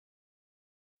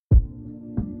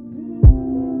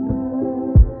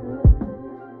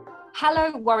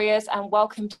Hello, warriors, and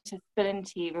welcome to Spilling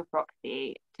Tea with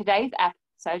Roxy. Today's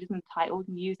episode is entitled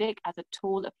Music as a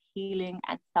Tool of Healing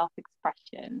and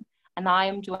Self-Expression. And I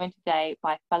am joined today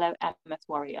by fellow MS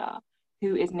warrior,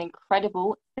 who is an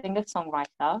incredible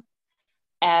singer-songwriter,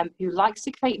 who likes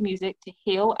to create music to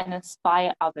heal and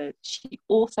inspire others. She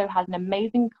also has an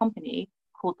amazing company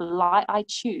called The Light I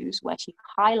Choose, where she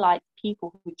highlights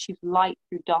people who choose light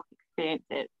through dark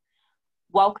experiences.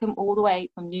 Welcome all the way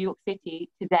from New York City.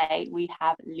 Today we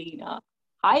have Lena.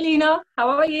 Hi Lena, how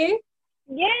are you?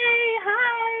 Yay,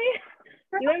 hi.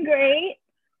 Doing great.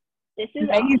 This is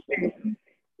amazing.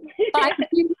 Awesome. Thank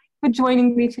you for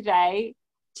joining me today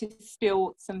to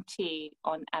spill some tea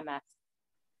on MS.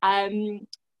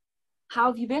 How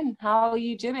have you been? How are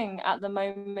you doing at the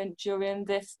moment during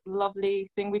this lovely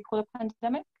thing we call a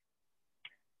pandemic?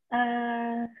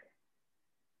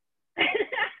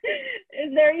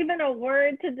 Is there even a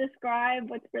word to describe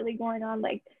what's really going on?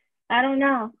 Like, I don't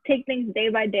know. Take things day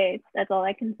by day. That's all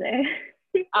I can say.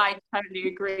 I totally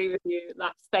agree with you.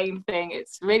 That same thing.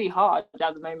 It's really hard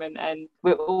at the moment, and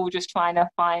we're all just trying to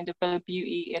find a bit of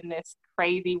beauty in this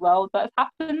crazy world that's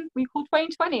happened. We call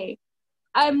 2020.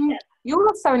 Yes. You're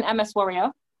also an MS warrior.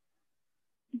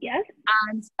 Yes.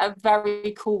 And a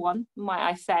very cool one, might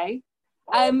I say.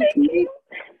 Thank you.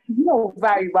 You're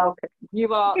very welcome.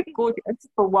 You are gorgeous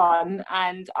for one,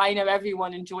 and I know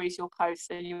everyone enjoys your posts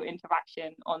and your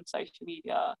interaction on social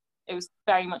media. It was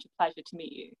very much a pleasure to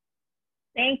meet you.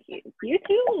 Thank you. You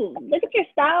too. Look at your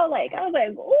style. Like, I was like,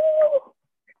 ooh,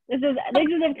 this is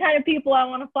the kind of people I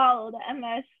want to follow, the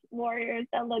MS warriors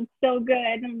that look so good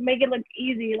and make it look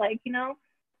easy, like, you know?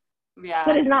 Yeah.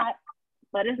 But it's not.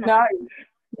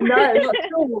 No, not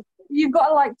at all. You've got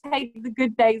to like take the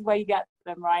good days where you get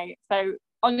them, right? So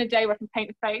on a day where I can paint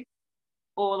a face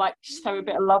or like show a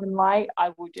bit of love and light, I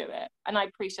will do it. And I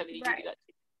appreciate that you do that.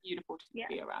 It's beautiful to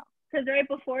be around. Because right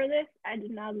before this, I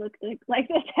did not look like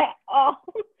this at all.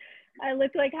 I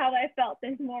looked like how I felt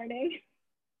this morning.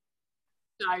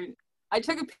 Don't. I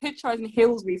took a picture I was in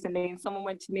heels recently and someone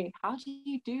went to me, how do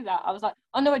you do that? I was like,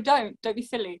 oh no, I don't. Don't be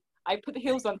silly. I put the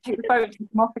heels on, take the photo,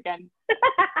 take them off again.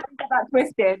 Don't get that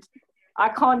twisted. I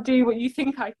can't do what you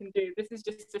think I can do. This is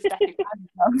just aesthetic.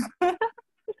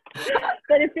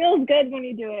 But it feels good when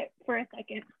you do it for a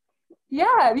second.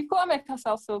 Yeah, we've got to make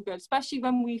ourselves feel good, especially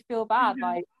when we feel bad.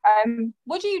 Mm-hmm. Like,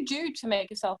 what do you do to make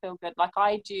yourself feel good? Like,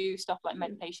 I do stuff like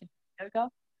meditation, yoga,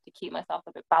 to keep myself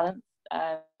a bit balanced,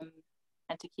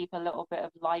 and to keep a little bit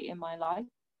of light in my life.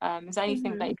 Is there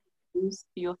anything that you can use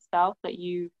for yourself that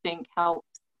you think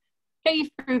helps get you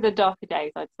through the darker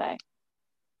days, I'd say?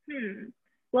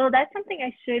 Well, that's something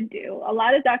I should do. A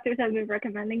lot of doctors have been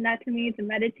recommending that to me, to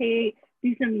meditate,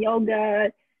 do some yoga,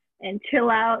 and chill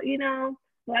out, you know.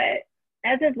 But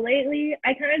as of lately,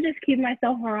 I kind of just keep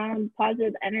myself around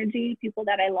positive energy, people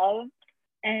that I love,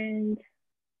 and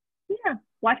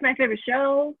watch my favorite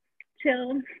show,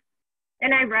 chill,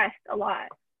 and I rest a lot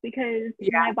because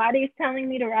my body is telling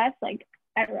me to rest. Like,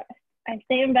 I rest. I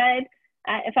stay in bed.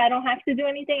 If I don't have to do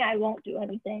anything, I won't do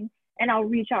anything, and I'll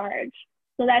recharge.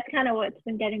 So that's kind of what's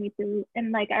been getting me through.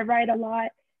 And like, I write a lot,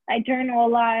 I journal a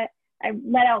lot, I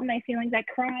let out my feelings, I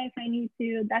cry if I need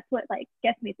to. That's what like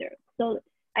gets me through. So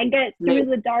I get through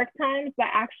the dark times by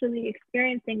actually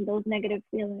experiencing those negative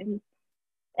feelings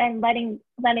and letting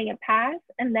it pass.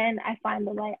 And then I find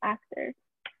the light after.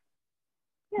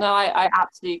 Yeah. No, I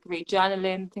absolutely agree.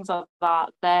 Journaling, things like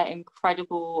that, they're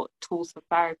incredible tools for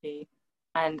therapy.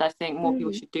 And I think more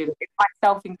people should do that,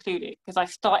 myself included, because I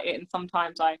start it and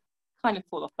sometimes I kind of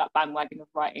fall off that bandwagon of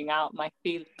writing out my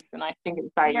feelings, and I think it's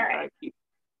very, very cute.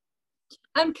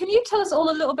 Can you tell us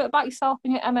all a little bit about yourself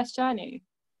and your MS journey?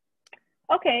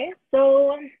 Okay,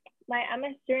 so my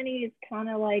MS journey is kind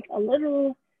of like a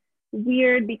little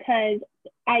weird because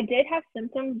I did have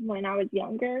symptoms when I was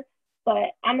younger,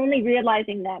 but I'm only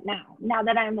realizing that now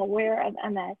that I'm aware of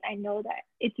MS. I know that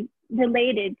it's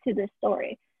related to this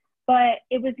story, but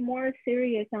it was more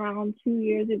serious around 2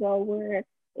 years ago, where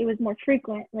it was more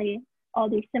frequently all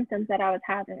these symptoms that I was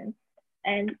having,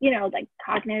 and like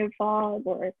cognitive fog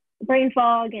or brain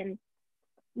fog and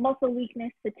muscle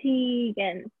weakness, fatigue,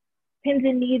 and pins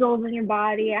and needles in your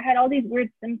body. I had all these weird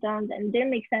symptoms and it didn't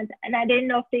make sense, and I didn't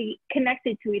know if they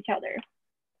connected to each other.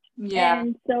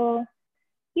 And so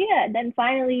then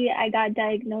finally I got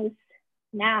diagnosed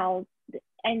now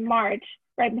in March,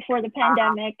 right before the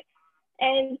pandemic.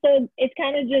 And so that's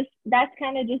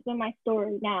kind of just been my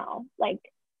story now. Like,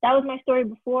 that was my story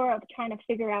before, of trying to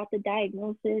figure out the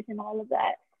diagnosis and all of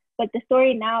that. But the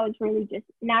story now is really just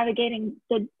navigating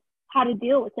how to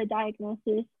deal with the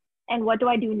diagnosis and what do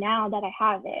I do now that I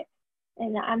have it.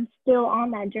 And I'm still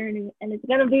on that journey, and it's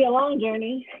going to be a long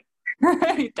journey.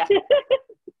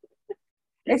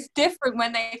 It's different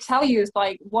when they tell you. It's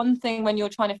like one thing when you're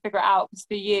trying to figure it out, because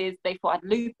for years they thought I had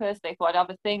lupus, they thought I had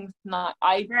other things, and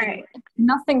Right.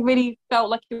 nothing really felt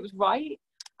like it was right.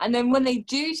 And then when they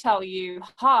do tell you,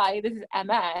 hi, this is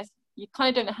MS, you kind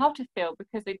of don't know how to feel,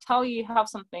 because they tell you have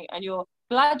something and you're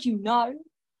glad you know,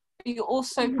 but you're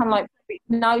also kind of like,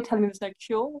 now you're telling me there's no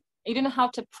cure. You don't know how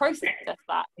to process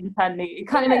that internally. It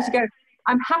kind of makes you go,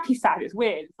 I'm happy, sad. It's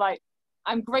weird. It's like,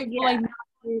 I'm grateful I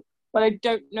know, but I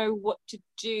don't know what to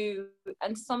do.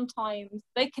 And sometimes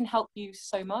they can help you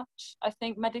so much, I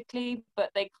think, medically,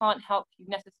 but they can't help you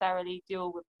necessarily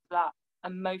deal with that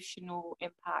emotional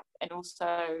impact, and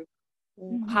also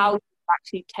how you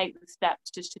actually take the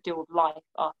steps just to deal with life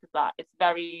after that.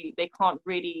 They can't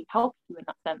really help you in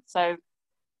that sense. So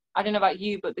I don't know about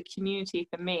you, but the community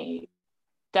for me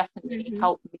definitely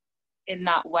helped me in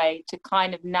that way to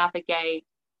kind of navigate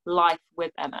life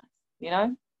with MS, you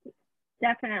know?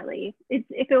 Definitely. If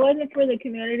it wasn't for the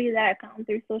community that I found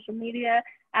through social media,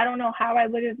 I don't know how I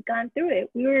would have gone through it.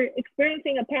 We were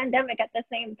experiencing a pandemic at the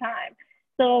same time.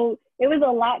 So it was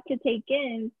a lot to take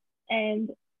in. And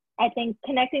I think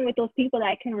connecting with those people that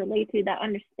I can relate to, that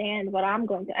understand what I'm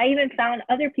going through. I even found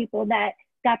other people that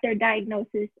got their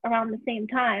diagnosis around the same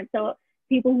time. So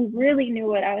people who really knew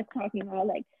what I was talking about.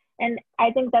 And I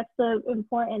think that's the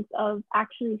importance of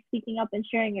actually speaking up and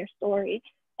sharing your story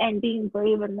and being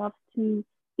brave enough to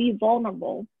be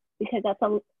vulnerable, because that's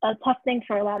a tough thing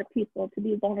for a lot of people, to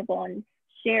be vulnerable and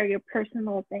share your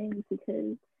personal things,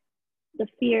 because the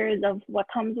fears of what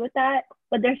comes with that.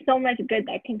 But there's so much good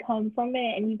that can come from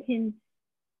it, and you can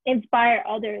inspire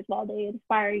others while they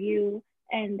inspire you,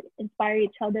 and inspire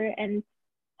each other, and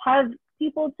have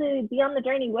people to be on the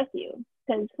journey with you,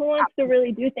 because who wants to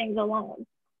really do things alone?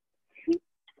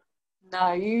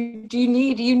 No, you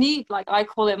need, like, I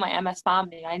call it my MS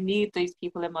family. I need these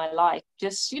people in my life.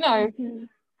 Just,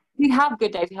 we have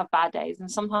good days, we have bad days, and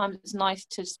sometimes it's nice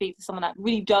to speak to someone that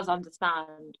really does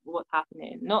understand what's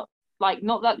happening. Not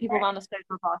that people around us don't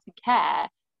look and care,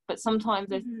 but sometimes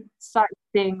there's certain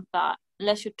things that,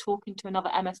 unless you're talking to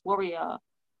another MS warrior,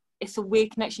 it's a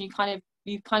weird connection.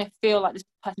 You kind of feel like this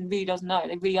person really does know.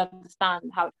 They really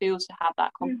understand how it feels to have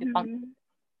that cognitive function,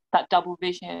 that double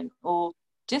vision, or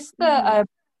just the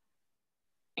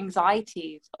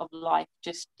anxieties of life,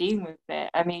 just dealing with it.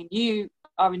 I mean, you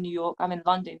are in New York, I'm in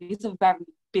London. These are very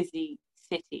busy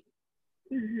cities.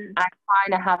 And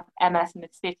trying to have MS in a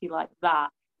city like that,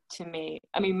 to me,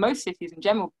 I mean, most cities in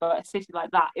general, but a city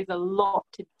like that is a lot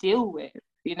to deal with,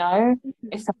 you know?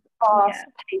 It's a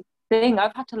fast-paced thing.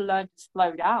 I've had to learn to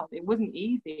slow down. It wasn't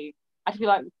easy. I had to be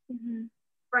like,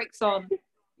 brakes on,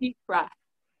 deep breath.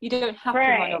 You don't have to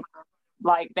run around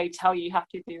like they tell you have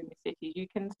to do in the city. You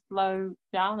can slow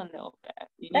down a little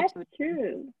bit. That's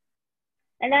true.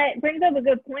 And that brings up a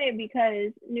good point,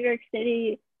 because New York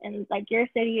City and like your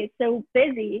city is so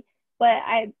busy, but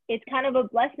it's kind of a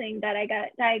blessing that I got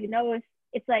diagnosed.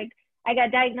 It's like I got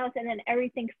diagnosed and then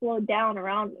everything slowed down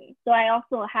around me. So I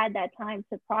also had that time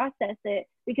to process it,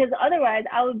 because otherwise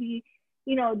I would be,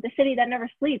 the city that never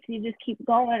sleeps. You just keep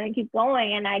going and keep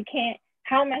going. And I can't,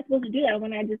 how am I supposed to do that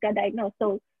when I just got diagnosed?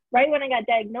 So right when I got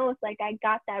diagnosed, like, I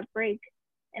got that break.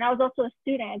 And I was also a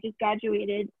student. I just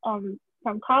graduated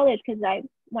from college, because I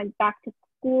went back to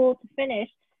school to finish,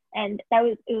 and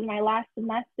it was my last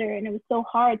semester, and it was so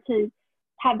hard to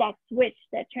have that switch,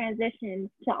 that transition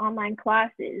to online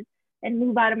classes, and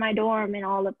move out of my dorm and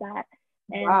all of that.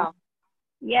 And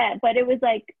but it was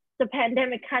like the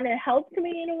pandemic kind of helped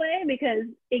me in a way, because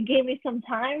it gave me some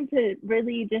time to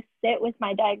really just sit with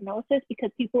my diagnosis, because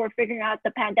people were figuring out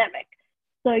the pandemic.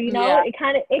 So, it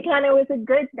kind of was a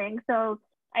good thing. So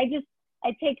I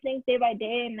take things day by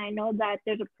day, and I know that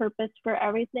there's a purpose for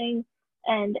everything,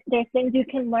 and there's things you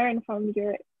can learn from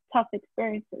your tough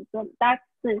experiences. So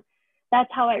that's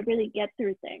how I really get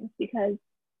through things, because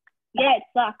it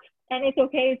sucks, and it's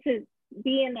okay to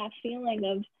be in that feeling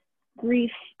of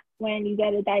grief when you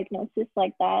get a diagnosis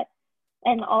like that,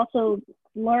 and also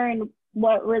learn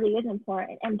what really is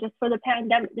important. And just for the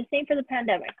pandemic, the same for the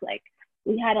pandemic, like,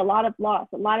 we had a lot of loss,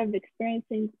 a lot of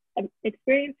experiences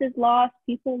lost,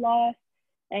 people lost,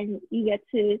 and you get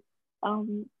to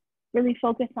really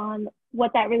focus on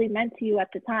what that really meant to you at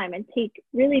the time, and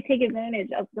really take advantage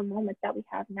of the moment that we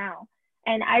have now.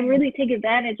 And I really take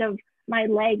advantage of my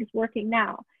legs working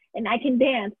now, and I can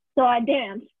dance, so I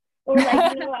dance. Or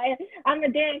like, I'm a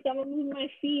dancer, I'm gonna move my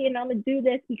feet, and I'm gonna do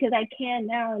this because I can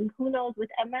now. And who knows,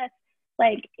 with MS,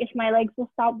 like, if my legs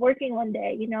will stop working one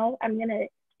day, I'm gonna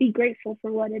be grateful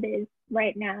for what it is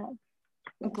right now.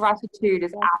 Gratitude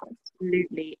is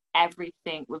absolutely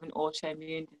everything with an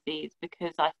autoimmune disease,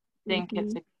 because I think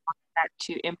it's a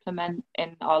to implement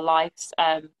in our lives.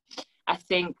 I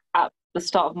think at the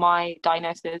start of my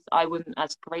diagnosis, I wasn't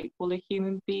as grateful a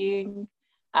human being.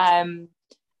 And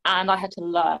I had to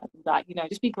learn that, you know,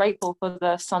 just be grateful for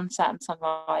the sunset and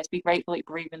sunrise, be grateful that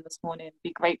you're breathing this morning,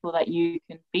 be grateful that you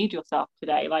can feed yourself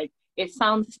today. Like, it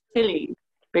sounds silly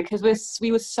because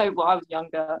we were so, well, I was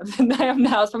younger than I am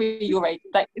now. It's probably your age.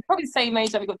 Like, it's probably the same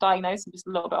age that we got diagnosed, and just a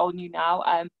little bit older than you now.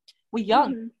 We're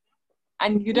young,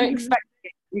 and you don't expect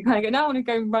it. You kind of go, no, I want to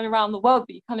go run around the world,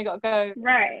 but you kind of got to go,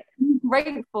 right. Be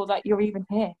grateful that you're even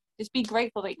here. Just be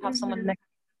grateful that you have someone next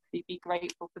to you. Be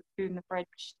grateful for food in the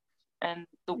fridge and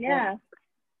the warmth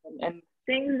and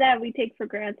things that we take for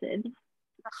granted.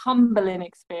 A humbling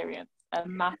experience, a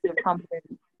massive humbling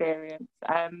experience.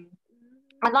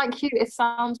 And like you, it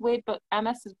sounds weird, but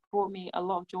MS has brought me a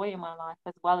lot of joy in my life,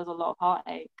 as well as a lot of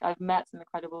heartache. I've met some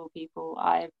incredible people.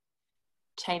 I've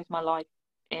changed my life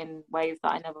in ways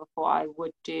that I never thought I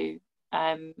would do.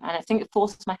 And I think it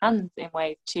forces my hands in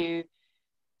ways to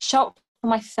show up for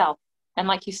myself. And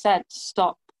like you said,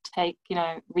 stop, take, you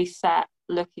know, reset,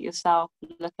 look at yourself,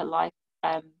 look at life,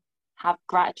 have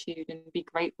gratitude and be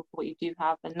grateful for what you do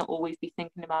have, and not always be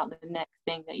thinking about the next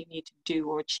thing that you need to do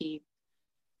or achieve.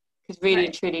 Because really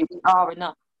and truly, we are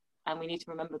enough, and we need to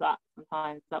remember that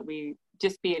sometimes, that we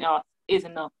just being us is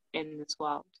enough in this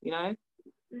world, you know.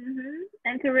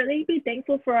 And to really be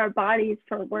thankful for our bodies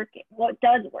for working, what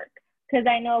does work. Because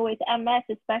I know with MS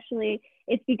especially,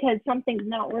 it's because something's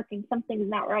not working, something's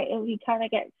not right, and we kind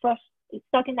of get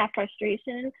stuck in that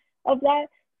frustration of that.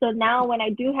 So now when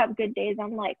I do have good days,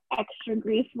 I'm like extra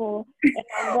grateful, and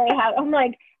I'm very happy. I'm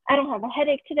like, I don't have a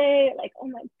headache today. Like, oh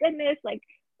my goodness, like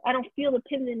I don't feel the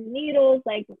pins and needles.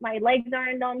 Like my legs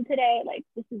aren't numb today. Like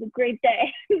this is a great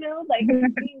day, you know. Like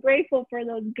being grateful for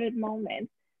those good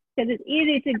moments, because it's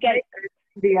easy to get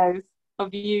videos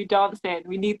of you dancing.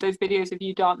 We need those videos of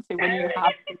you dancing when you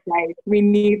have good days. We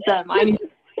need them. I need them.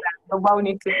 The world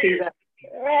needs to see them.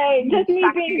 Right, just me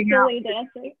being silly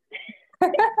dancing.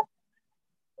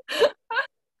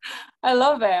 I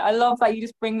love it. I love that you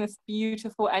just bring this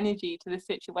beautiful energy to the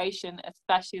situation,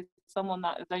 especially as someone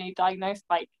that was only diagnosed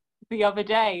like the other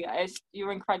day.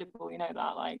 You're incredible, you know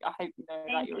that. Like, I hope you know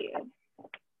that you're incredible.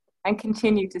 And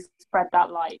continue to spread that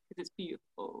light, because it's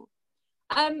beautiful.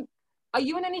 Are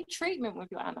you in any treatment with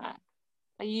your MS?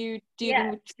 Are you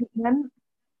dealing with treatment?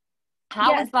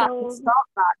 How is that to start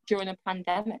that during a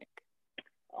pandemic?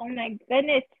 Oh my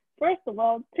goodness. First of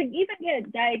all, to even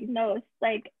get diagnosed,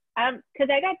 like, because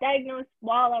I got diagnosed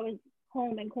while I was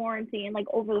home in quarantine, like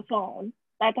over the phone.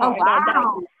 That's how I got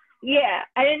diagnosed. Yeah,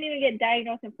 I didn't even get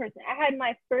diagnosed in person. I had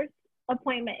my first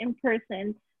appointment in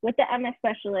person with the MS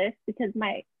specialist, because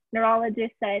my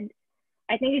neurologist said,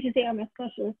 I think you should say MS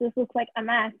specialist. This looks like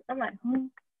MS. I'm like,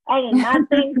 I did not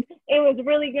think it was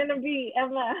really going to be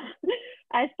MS.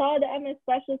 I saw the MS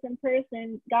specialist in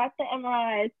person, got the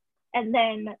MRIs, and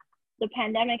then the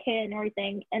pandemic hit and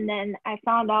everything. And then I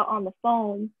found out on the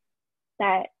phone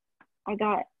that I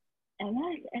got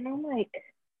MS. And I'm like,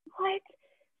 what?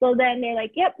 So then they're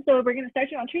like, yep, so we're going to start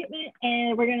you on treatment,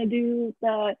 and we're going to do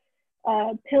the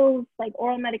pills, like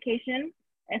oral medication.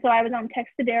 And so I was on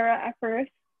Texfadera at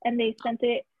first, and they sent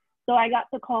it. So I got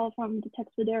the call from the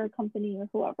Texfadera company or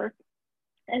whoever,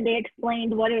 and they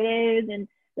explained what it is and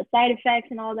the side effects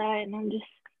and all that. And I'm just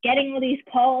getting all these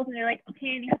calls, and they're like,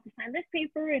 okay, and you have to sign this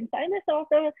paper and sign this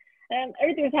also. And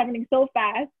everything was happening so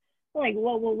fast. I'm like,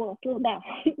 whoa, slow down.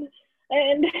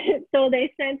 And so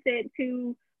they sent it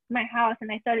to my house,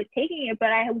 and I started taking it,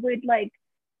 but I would like,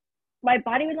 my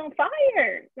body was on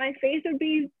fire. My face would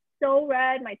be so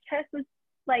red. My chest was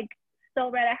like so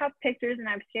red. I have pictures, and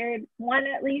I've shared one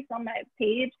at least on my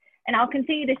page, and I'll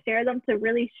continue to share them to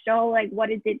really show like what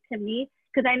it did to me,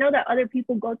 because I know that other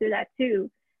people go through that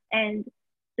too. And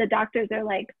the doctors are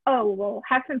like, oh, well,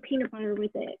 have some peanut butter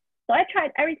with it. So I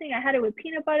tried everything. I had it with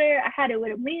peanut butter. I had it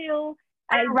with a meal.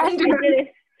 I did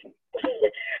it.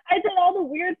 I did all the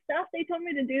weird stuff they told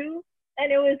me to do,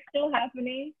 and it was still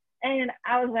happening. And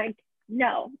I was like,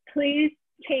 no, please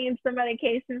change the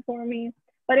medication for me.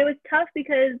 But it was tough,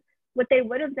 because what they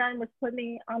would have done was put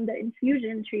me on the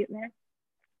infusion treatment,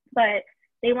 but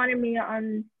they wanted me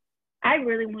on, I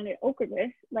really wanted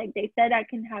Ocrevus. Like, they said I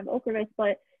can have Ocrevus,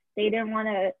 but they didn't want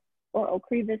to, or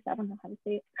Ocrevus, I don't know how to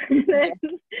say it.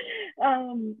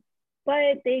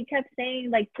 But they kept saying,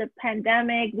 like, the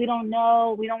pandemic, we don't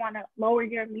know, we don't want to lower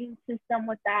your immune system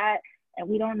with that, and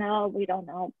we don't know,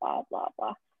 blah, blah,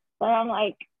 blah. But I'm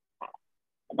like,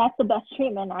 that's the best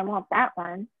treatment, I want that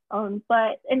one.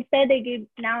 But instead they gave,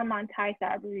 now I'm on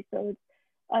Tysabri, so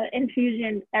it's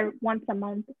infusion once a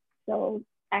month, so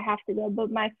I have to go.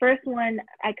 But my first one,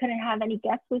 I couldn't have any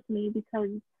guests with me because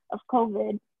of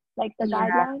COVID, like the Yeah.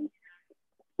 guidelines.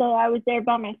 So I was there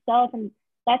by myself, and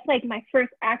that's like my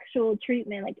first actual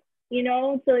treatment, like, you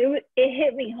know. So it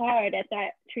hit me hard at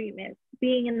that treatment,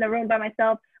 being in the room by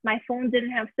myself. My phone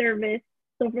didn't have service,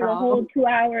 so for the whole Oh. 2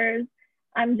 hours,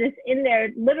 I'm just in there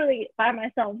literally by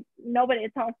myself, nobody to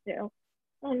talk to.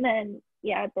 And then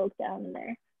yeah, I broke down in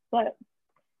there, but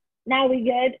now we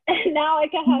good. Now I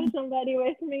can have somebody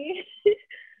with me.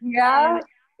 Yeah. And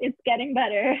it's getting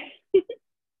better.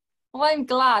 Well, I'm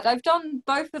glad. I've done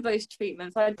both of those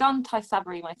treatments. I've done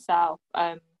Tysabri myself,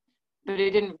 but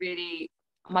it didn't really.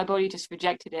 My body just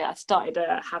rejected it. I started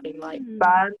having like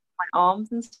burns on my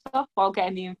arms and stuff while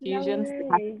getting the No infusions.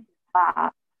 way.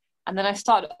 That. And then I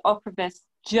started Ocrevus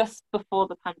just before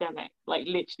the pandemic. Like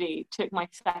literally took my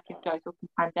second dose of the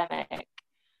pandemic,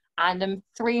 and I'm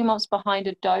 3 months behind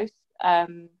a dose.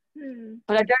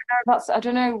 But I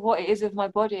don't know what it is with my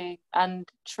body and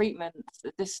treatments.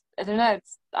 This I don't know.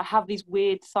 I have these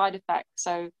weird side effects,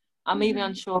 so I'm even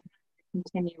unsure if I can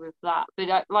continue with that.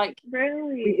 But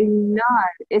Really? no,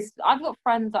 I've got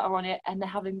friends that are on it and they're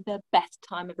having the best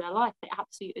time of their life. They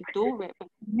absolutely adore it. But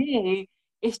for me,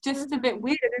 it's just a bit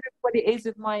weird. I don't know what it is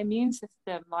with my immune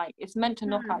system. Like it's meant to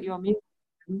knock out your immune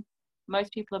system.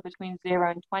 Most people are between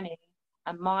 0 and 20.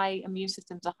 And my immune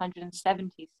system's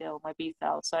 170 still, my B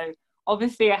cells. So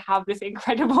obviously I have this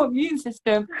incredible immune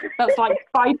system that's like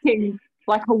fighting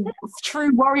like a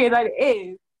true warrior that it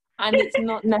is. And it's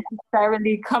not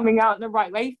necessarily coming out in the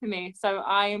right way for me. So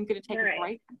I am going to take a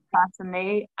break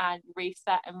personally and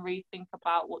reset and rethink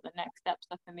about what the next steps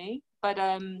are for me. But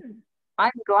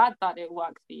I'm glad that it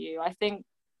works for you. I think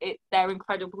they're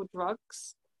incredible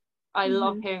drugs. I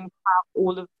love hearing about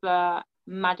all of the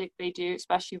magic they do,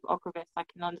 especially with Ocrevus. I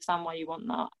can understand why you want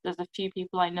that. There's a few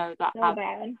people I know that have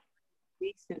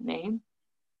recently,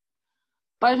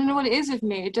 but I don't know what it is with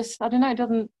me. It just, I don't know. It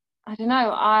doesn't. I don't know.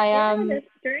 I am that's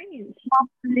strange.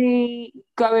 probably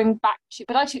going back to,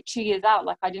 but I took 2 years out.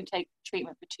 Like I didn't take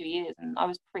treatment for 2 years, and I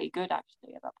was pretty good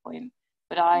actually at that point.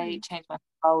 But I changed my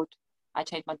food, I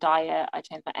changed my diet, I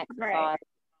changed my exercise,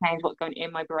 changed what's going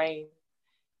in my brain.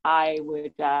 I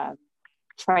would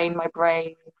train my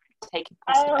brain, taking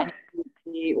positive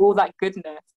energy, all that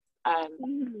goodness.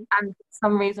 And for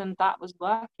some reason that was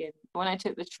working. When I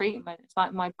took the treatment, it's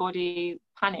like my body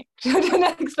panicked. I don't know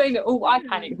how to explain it. I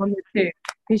panicked when too,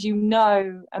 because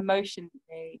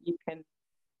emotionally you can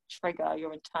trigger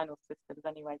your internal systems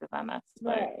anyway with MS.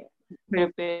 So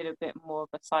it's a bit more of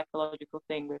a psychological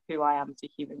thing with who I am as a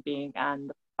human being, and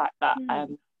the fact that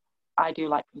I do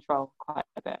like control quite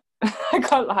a bit. I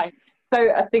can't lie.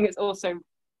 So I think it's also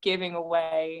giving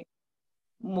away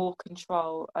more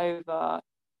control over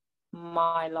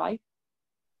my life,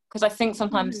 because I think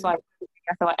sometimes I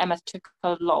feel like MS took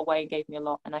a lot away and gave me a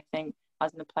lot, and I think I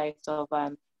was in a place of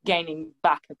gaining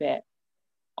back a bit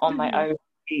on my own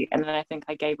feet, and then I think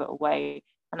I gave it away,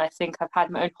 and I think I've had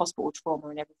my own hospital trauma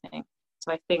and everything,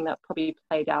 so I think that probably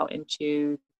played out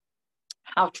into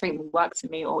how treatment works for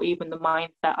me, or even the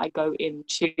mindset I go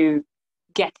into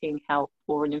getting help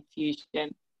or an infusion,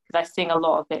 because I think a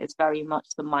lot of it is very much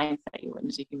the mindset you're in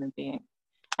as a human being.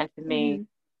 And for me,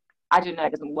 I don't know,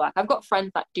 it doesn't work. I've got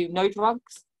friends that do no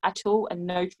drugs at all and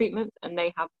no treatment, and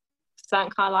they have a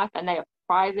certain kind of life and they are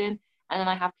thriving. And then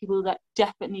I have people that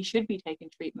definitely should be taking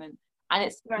treatment, and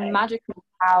it's magical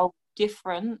how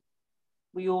different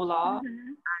we all are,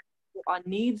 and our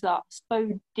needs are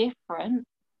so different,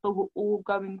 but we're all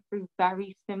going through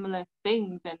very similar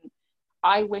things. And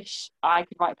I wish I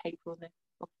could write a paper on this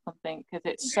or something, because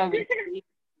it's so intriguing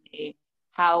to me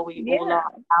how we all are,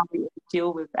 how we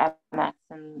deal with MS,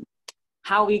 and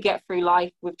how we get through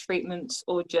life with treatments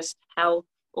or just health,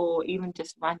 or even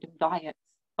just random diets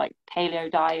like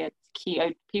paleo diets,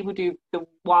 keto. People do the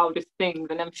wildest things,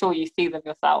 and I'm sure you see them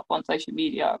yourself on social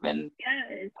media and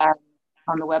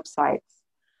on the websites.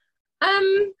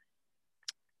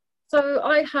 So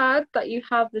I heard that you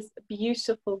have this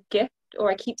beautiful gift, or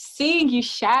I keep seeing you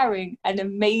sharing an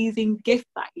amazing gift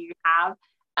that you have,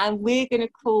 and we're going to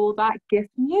call that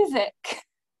gift music.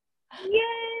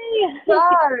 Yay!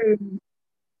 So,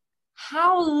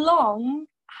 how long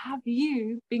have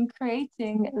you been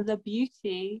creating the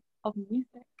beauty of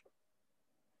music?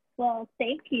 Well,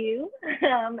 thank you.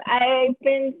 I've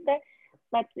been,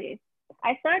 let's see,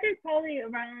 I started probably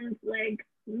around like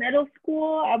middle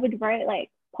school. I would write like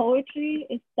poetry.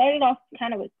 It started off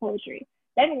kind of with poetry.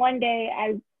 Then one day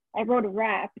I wrote a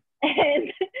rap,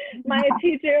 and my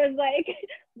teacher was like,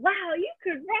 wow, you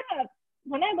could rap.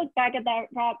 When I look back at that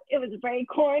rap, it was very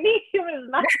corny. It was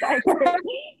not that good.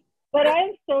 But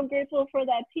I'm so grateful for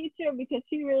that teacher, because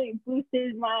she really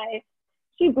boosted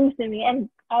me. And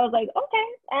I was like, okay,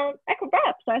 I could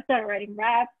rap. So I started writing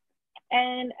rap,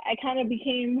 and I kind of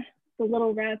became the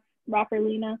little rapper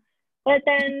Lena. But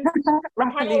then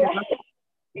I kind of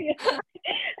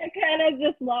I kind of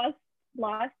just lost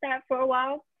that for a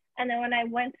while. And then when I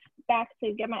went back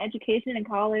to get my education in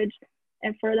college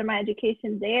and further my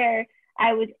education there,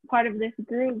 I was part of this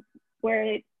group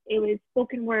where it was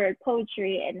spoken word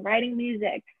poetry and writing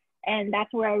music. And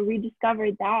that's where I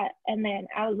rediscovered that. And then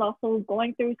I was also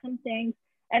going through some things.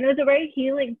 And it was a very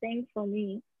healing thing for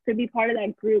me to be part of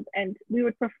that group. And we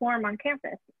would perform on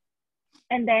campus.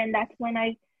 And then that's when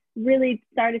I really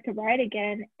started to write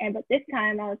again. And but this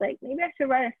time I was like, maybe I should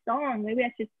write a song. Maybe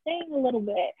I should sing a little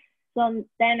bit. So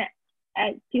then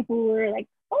people were like,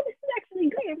 oh, this is actually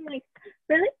good. I'm like,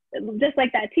 really? Just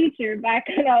like that teacher back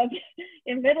when I was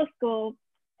in middle school.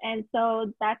 And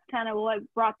so that's kind of what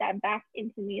brought that back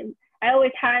into me. And I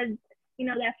always had,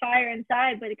 that fire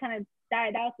inside, but it kind of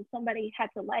died out. So somebody had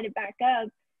to light it back up.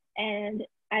 And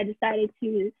I decided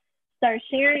to start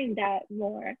sharing that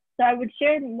more. So I would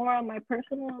share more on my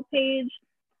personal page.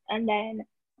 And then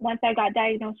once I got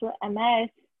diagnosed with MS,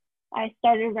 I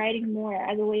started writing more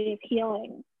as a way of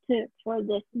healing for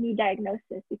this new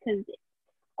diagnosis, because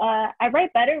I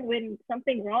write better when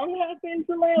something wrong happens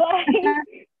in my life.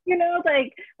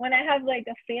 Like when I have like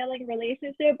a failing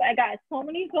relationship, I got so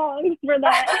many songs for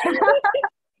that.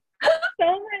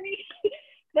 So many.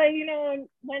 But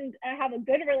when I have a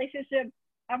good relationship,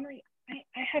 I'm like,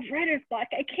 I have writer's block.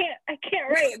 I can't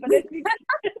write, but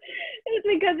it's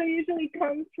because it usually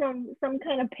comes from some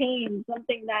kind of pain,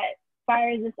 something that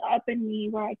fires this up in me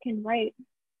where I can write.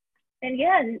 And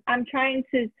yeah, I'm trying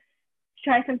to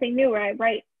try something new where I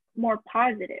write more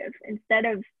positive instead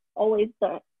of always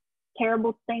the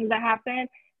terrible things that happen.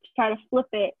 To try to flip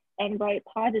it and write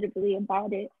positively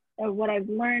about it, or what I've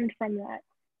learned from that.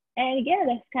 And yeah,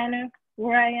 that's kind of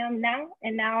where I am now.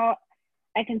 And now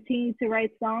I continue to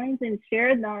write songs and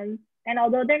share them. And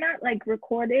although they're not like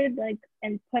recorded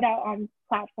and put out on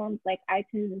platforms like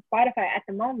iTunes and Spotify at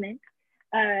the moment,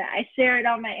 I share it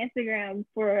on my Instagram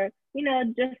for,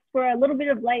 just for a little bit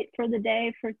of light for the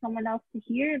day for someone else to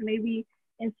hear and maybe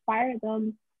inspire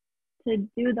them to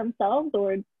do themselves,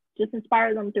 or just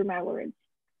inspire them through my words.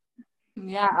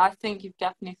 Yeah, I think you've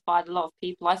definitely inspired a lot of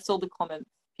people. I saw the comments.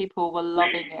 People were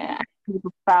loving it.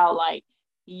 People felt like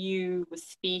you were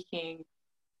speaking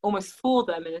almost for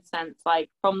them, in a sense, like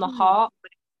from the heart.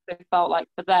 But it felt like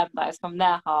for them that it's from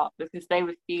their heart, because they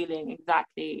were feeling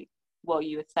exactly what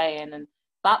you were saying. And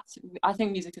I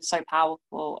think music is so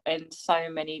powerful in so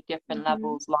many different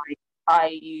levels. Like I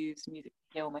use music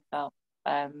to heal myself.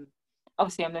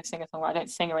 Obviously I'm no singer-songwriter. I don't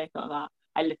sing or anything like that.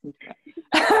 I listen to it.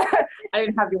 I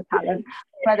don't have your talent,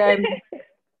 but her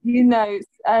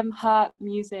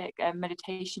music and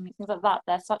meditation, things like that,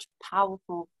 they're such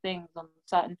powerful things on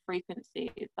certain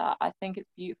frequencies that I think it's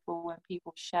beautiful when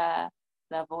people share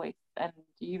their voice. And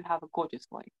you have a gorgeous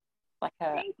voice,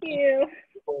 thank you.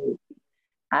 Voice.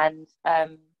 And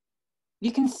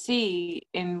you can see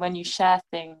when you share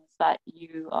things that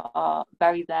you are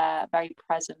very there, very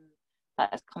present,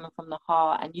 that is coming from the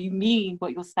heart, and you mean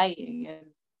what you're saying. And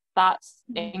that's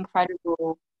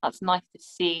incredible. That's nice to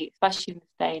see, especially in this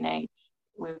day and age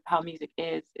with how music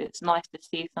is. It's nice to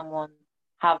see someone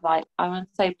have, like, I want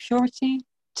to say, purity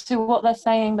to what they're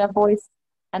saying, their voice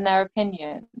and their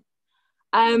opinion.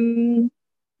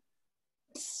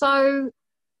 So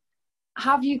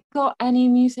have you got any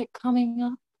music coming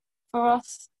up for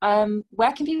us?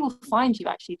 Where can people find you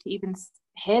actually to even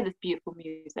hear this beautiful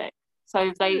music? So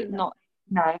if they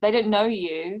if they don't know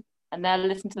you and they're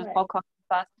listening to the podcast for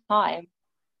the first time,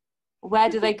 where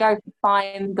do they go to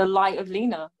find the light of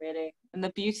Lena, really, and the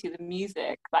beauty of the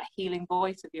music, that healing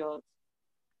voice of yours?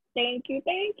 Thank you.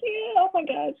 Oh my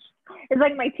gosh, it's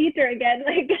like my teacher again.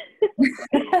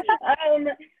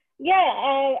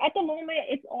 At the moment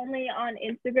it's only on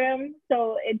Instagram,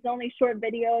 so it's only short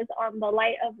videos on the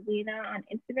light of Lena on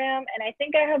Instagram. And I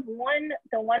think I have the one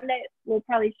that we'll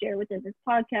probably share within this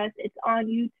podcast. It's on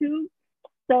YouTube.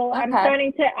 So I'm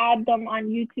starting to add them on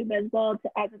YouTube as well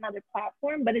as another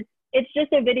platform, but it's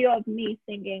just a video of me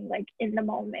singing like in the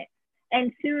moment.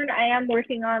 And soon I am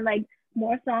working on like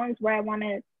more songs where I want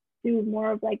to do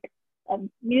more of like a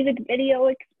music video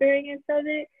experience of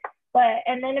it.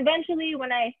 And then eventually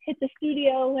when I hit the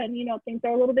studio and, things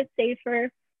are a little bit safer,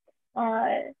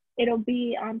 it'll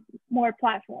be on more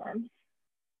platforms.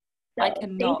 So I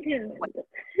cannot wait.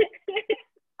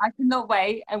 I cannot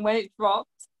wait. And when it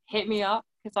drops, hit me up,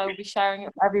 because I will be sharing it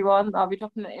with everyone. I'll be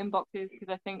dropping it in inboxes, because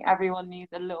I think everyone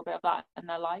needs a little bit of that in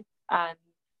their life. And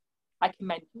I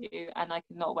commend you, and I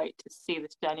cannot wait to see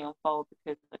this journey unfold,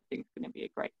 because I think it's going to be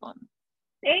a great one.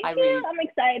 Thank I you. really I'm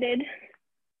excited.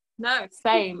 no,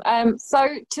 same.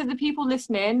 So to the people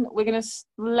listening, we're gonna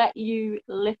let you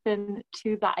listen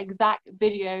to that exact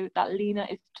video that Lena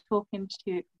is talking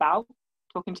to about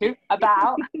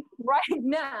right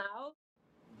now.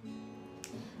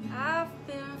 I've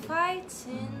been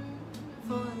fighting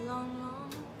for a long,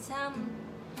 long time.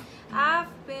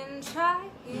 I've been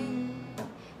trying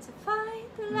to find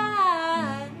the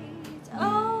light.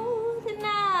 Oh, the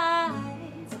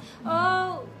nights,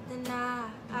 oh, the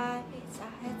nights.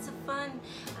 I had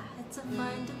to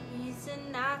find a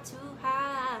reason not to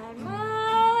hide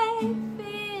my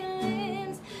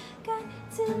feelings. Got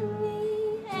to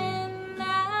me, and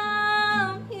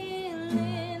I'm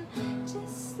healing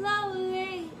just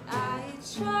slowly. I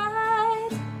try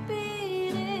to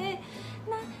beat it,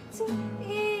 not too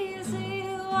easy.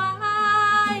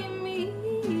 Why me?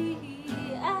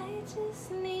 I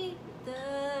just need the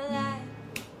light.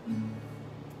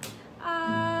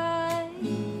 I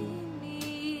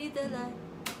need the light.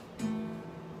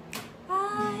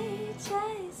 I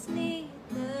just need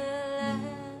the light.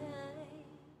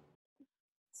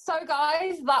 So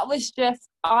guys, that was just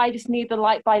I Just Need the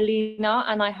Light by Lena,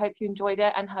 and I hope you enjoyed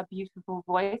it and her beautiful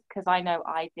voice, because I know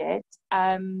I did.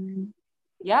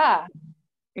 Yeah,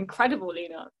 incredible,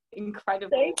 Lena.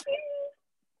 Incredible. Thank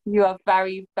you. You are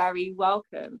very, very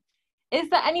welcome. Is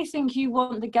there anything you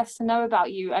want the guests to know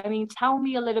about you? I mean, tell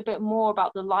me a little bit more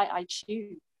about The Light I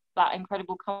Choose, that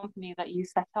incredible company that you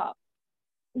set up.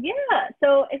 Yeah,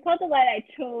 so it's called The Light I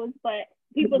Chose, but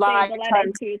people say The Light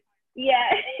I Choose. Yeah,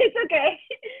 it's okay.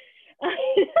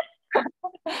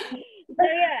 So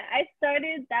yeah, I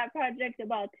started that project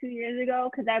about 2 years ago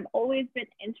because I've always been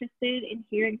interested in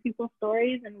hearing people's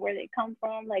stories and where they come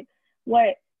from, like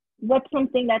what's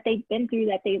something that they've been through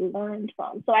that they learned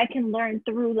from, so I can learn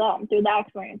through them, through that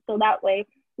experience. So that way,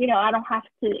 I don't have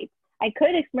to. I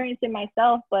could experience it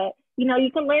myself, but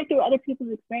you can learn through other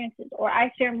people's experiences, or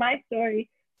I share my story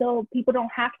so people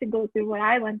don't have to go through what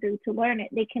I went through to learn it.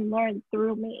 They can learn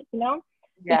through me, Yeah.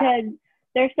 Because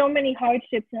there's so many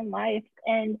hardships in life,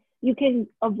 and you can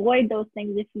avoid those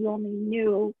things if you only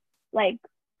knew like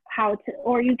how to,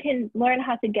 or you can learn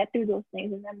how to get through those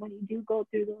things. And then when you do go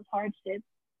through those hardships,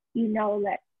 you know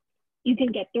that you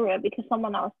can get through it because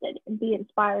someone else did, and be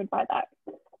inspired by that.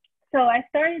 So I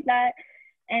started that,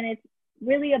 and it's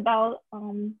really about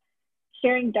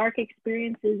sharing dark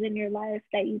experiences in your life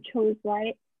that you chose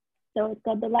light. So it's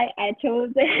called The Light I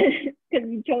Chose because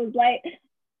you chose light,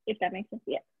 if that makes sense.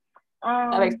 Yeah.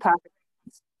 That makes perfect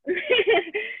sense.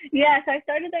 Yeah, so I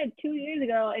started that 2 years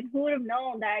ago, and who would have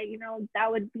known that,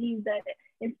 that would be the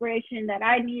inspiration that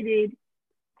I needed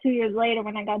 2 years later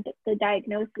when I got the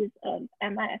diagnosis of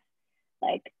MS.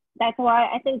 Like, that's why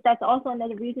I think that's also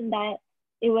another reason that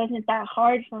it wasn't that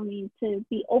hard for me to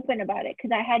be open about it,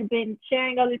 because I had been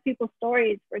sharing other people's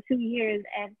stories for 2 years,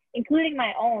 and including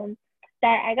my own,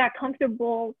 that I got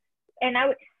comfortable, and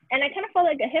I kind of felt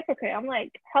like a hypocrite. I'm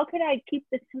like, how could I keep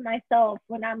this to myself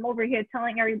when I'm over here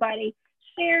telling everybody,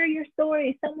 share your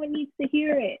story, someone needs to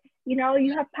hear it. You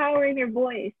have power in your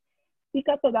voice, speak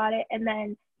up about it. And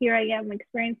then here I am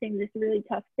experiencing this really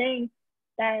tough thing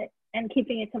and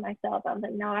keeping it to myself. I was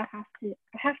like, no, I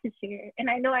have to share it.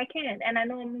 And I know I can, and I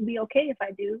know I'm gonna be okay if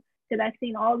I do, because I've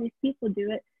seen all these people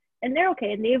do it, and they're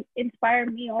okay, and they've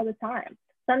inspired me all the time.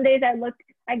 Some days I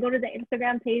go to the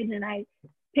Instagram page and I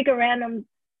pick a random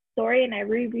story and I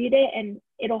reread it, and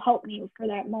it'll help me for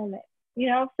that moment,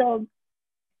 So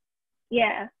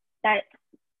yeah, that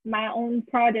my own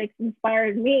project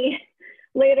inspired me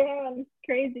later on.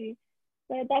 Crazy.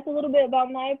 But that's a little bit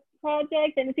about my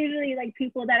project, and it's usually like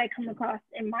people that I come across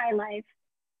in my life.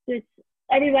 Just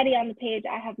everybody on the page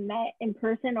I have met in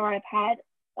person, or I've had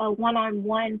a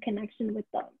one-on-one connection with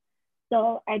them.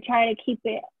 So I try to keep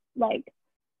it like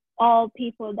all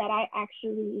people that I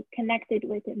actually connected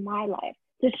with in my life,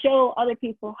 to show other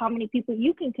people how many people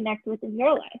you can connect with in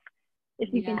your life,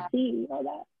 if you can see all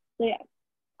that. So yeah.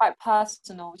 Quite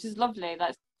personal, which is lovely.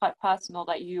 That's quite personal,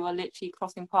 that you are literally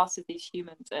crossing paths with these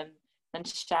humans and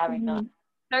sharing that.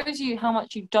 It shows you how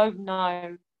much you don't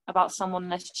know about someone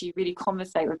unless you really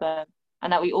conversate with them,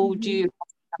 and that we all do,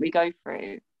 that we go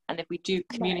through. And if we do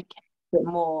communicate a bit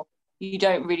more, you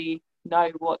don't really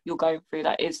know what you're going through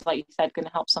that is, like you said, going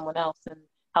to help someone else and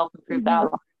help improve their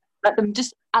life. Let them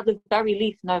just at the very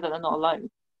least know that they're not alone,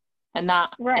 and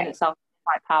that in itself is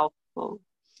quite powerful.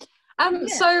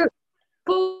 So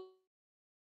for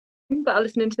people that are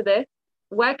listening to this,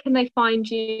 where can they find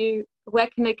you? Where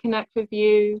can they connect with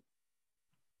you?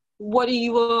 What are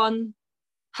you on?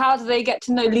 How do they get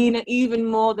to know Lena even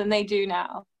more than they do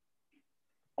now?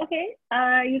 Okay,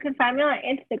 you can find me on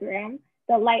Instagram,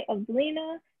 The Light of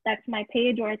Lena. That's my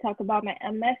page where I talk about my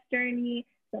MS journey,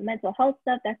 the mental health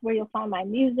stuff. That's where you'll find my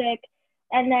music.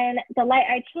 And then The Light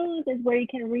I Chose is where you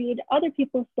can read other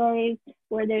people's stories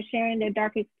where they're sharing their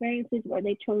dark experiences, where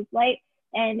they chose light.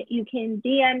 And you can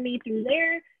DM me through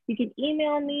there. You can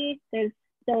email me.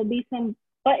 There'll be some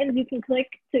buttons you can click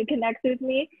to connect with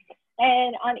me.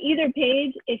 And on either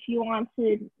page, if you want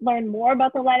to learn more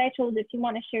about The Light I Chose, if you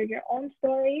want to share your own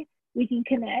story, we can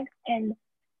connect and,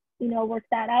 work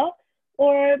that out.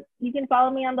 Or you can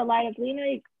follow me on The Light of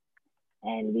Lena,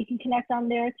 and we can connect on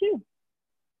there too.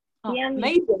 Oh, DM me.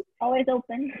 amazing. Always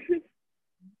open.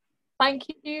 Thank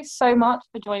you so much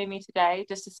for joining me today,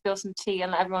 just to spill some tea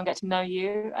and let everyone get to know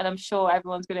you. And I'm sure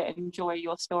everyone's going to enjoy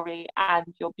your story and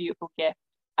your beautiful gift.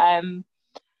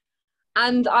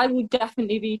 And I will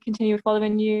definitely be continuing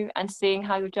following you and seeing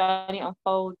how your journey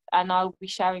unfolds. And I'll be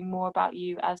sharing more about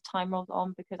you as time rolls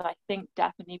on, because I think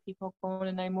definitely people want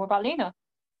to know more about Lena.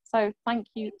 So thank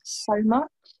you so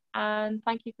much. And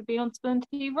thank you for being on Spilling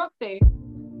Tea Roxy.